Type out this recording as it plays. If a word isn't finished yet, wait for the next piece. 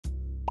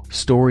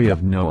Story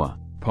of Noah,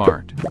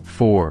 Part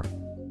 4.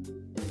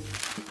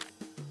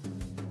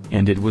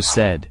 And it was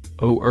said,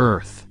 O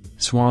earth,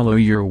 swallow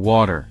your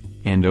water,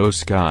 and O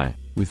sky,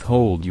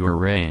 withhold your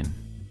rain.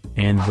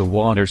 And the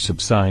water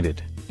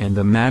subsided, and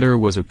the matter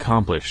was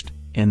accomplished,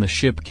 and the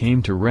ship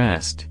came to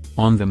rest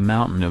on the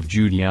mountain of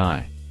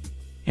Judiyy.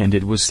 And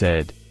it was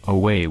said,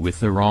 Away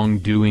with the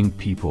wrongdoing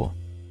people.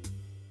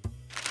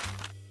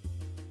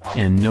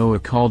 And Noah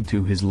called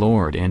to his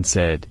Lord and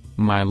said,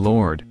 My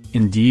Lord,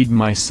 indeed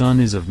my son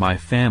is of my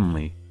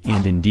family,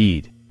 and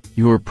indeed,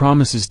 your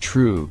promise is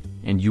true,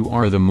 and you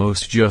are the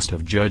most just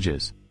of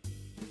judges.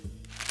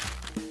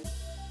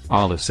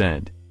 Allah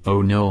said,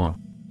 O Noah,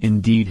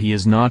 indeed he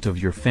is not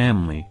of your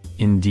family,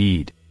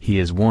 indeed, he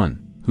is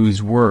one,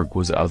 whose work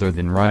was other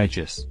than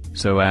righteous,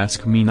 so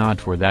ask me not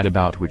for that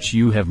about which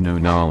you have no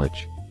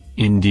knowledge.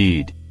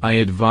 Indeed, I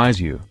advise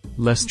you,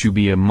 lest you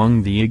be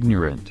among the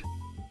ignorant.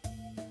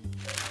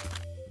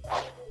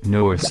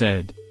 Noah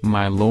said,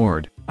 My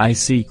Lord, I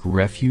seek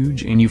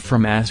refuge in you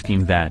from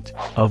asking that,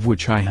 of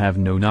which I have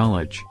no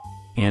knowledge.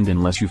 And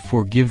unless you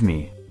forgive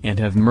me, and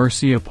have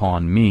mercy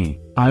upon me,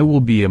 I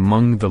will be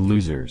among the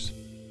losers.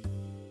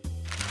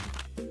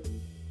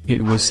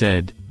 It was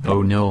said,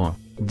 O Noah,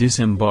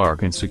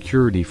 disembark in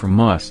security from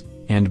us,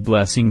 and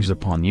blessings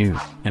upon you,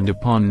 and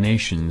upon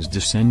nations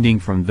descending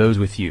from those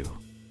with you.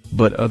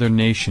 But other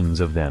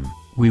nations of them,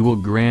 we will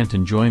grant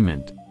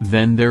enjoyment,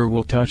 then there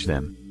will touch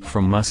them,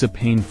 from us a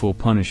painful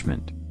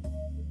punishment.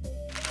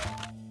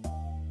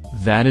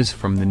 That is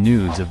from the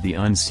news of the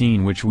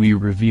unseen which we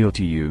reveal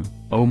to you,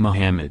 O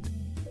Muhammad.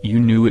 You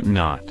knew it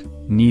not,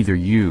 neither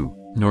you,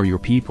 nor your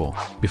people,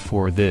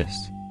 before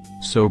this.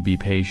 So be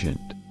patient,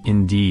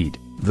 indeed,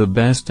 the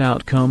best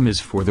outcome is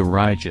for the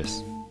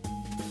righteous.